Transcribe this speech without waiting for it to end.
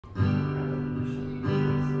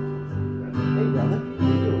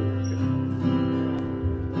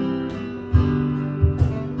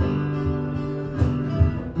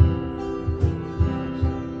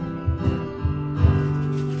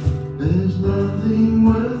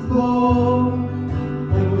worth more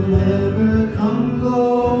that will ever come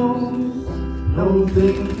close.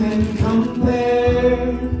 Nothing can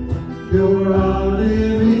compare. You're our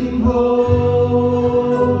living hope.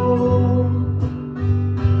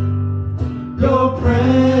 Your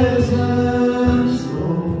presence,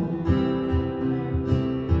 Lord.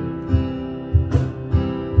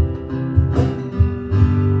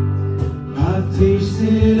 I've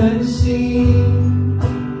tasted and seen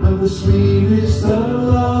of the sweetest of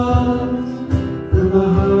love, where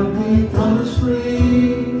my heart becomes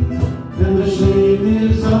free and the shame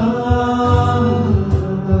is undone.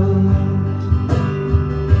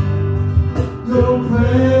 Your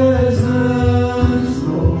presence,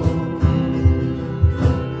 Lord.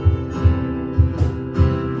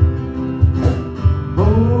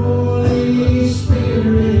 Holy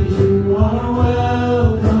Spirit, you are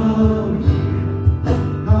welcome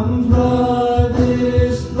here. Come flood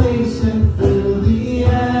this place and fill the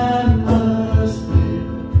atmosphere.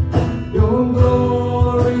 Your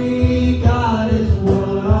glory, God, is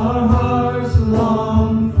what our hearts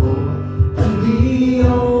long for. To be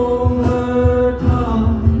overcome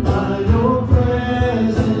by your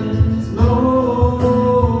presence, Lord.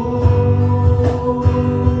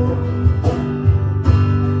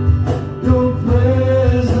 Your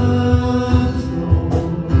presence, Lord.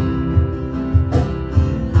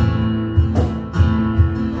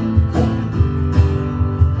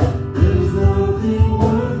 There's nothing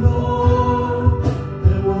worth more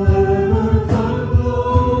that will ever come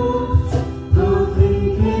close.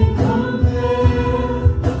 Nothing can compare.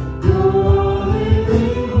 You're our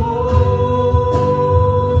living hope.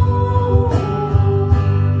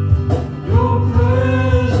 Your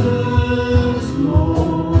presence,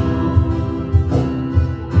 Lord.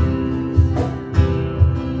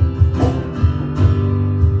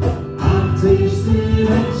 I've tasted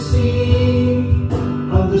and seen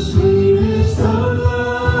of the sweetest of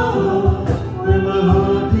love, where my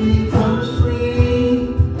heart becomes free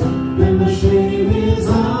and the shame is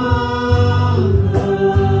undone.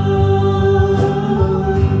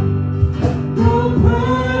 Your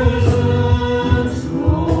presence,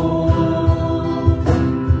 Lord.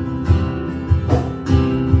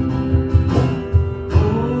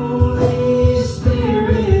 Holy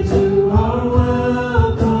Spirit, you are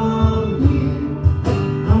welcome here.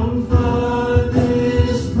 Come flood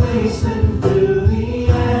this place and fill the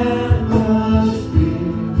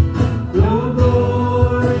atmosphere. Your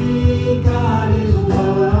glory, God, is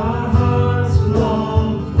what our hearts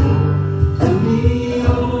long for. To be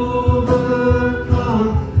overcome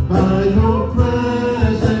by your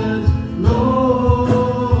presence, Lord.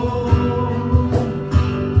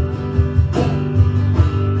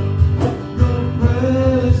 Your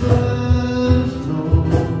presence, Lord.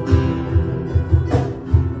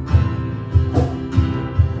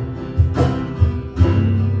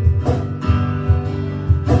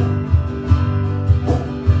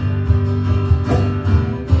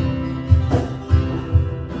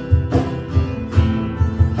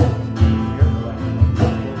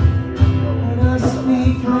 Let us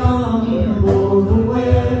become more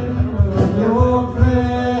aware of your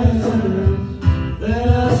presence. Let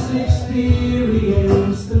us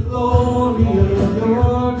experience the glory of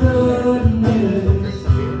your goodness.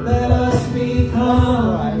 Let us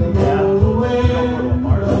become more aware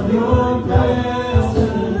of your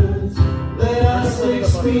presence. Let us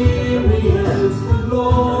experience the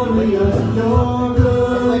glory of your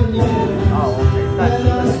goodness. Let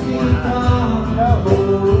us become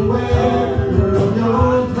more aware of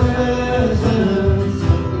your presence.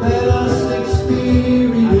 Let us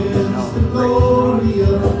experience the glory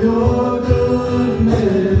of your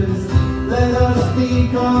goodness. Let us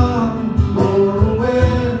become more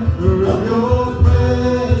aware of your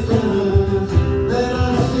presence. Let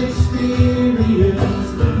us experience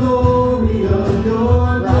the glory of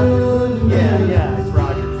your goodness. Yeah, it's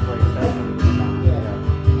Roger's place. That's what it's about.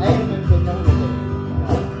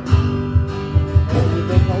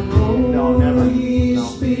 No, never. Holy No.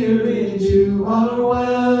 Spirit, you are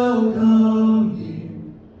welcome here.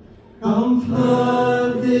 Come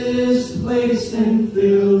flood this place and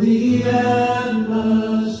fill the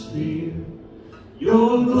atmosphere.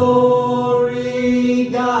 Your glory,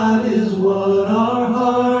 God, is what our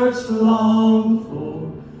hearts long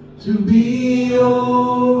for. To be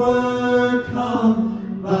overcome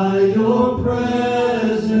by your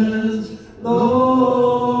presence,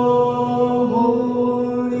 Lord.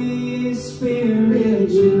 Holy Spirit,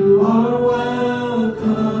 you are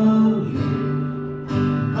welcome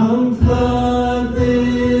here. Come flood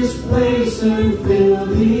this place and fill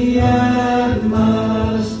the atmosphere.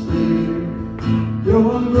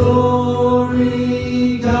 Your glory,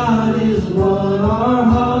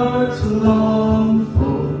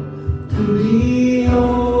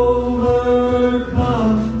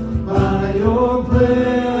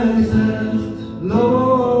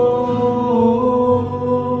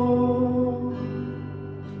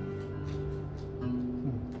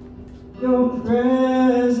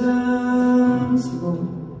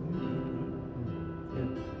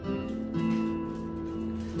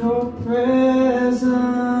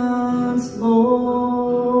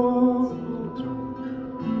 Lord.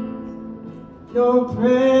 Your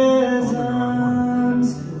presence,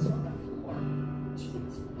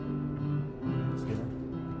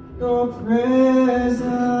 your presence,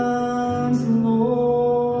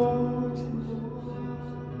 Lord.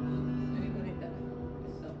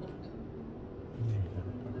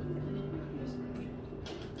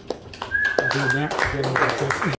 Do that.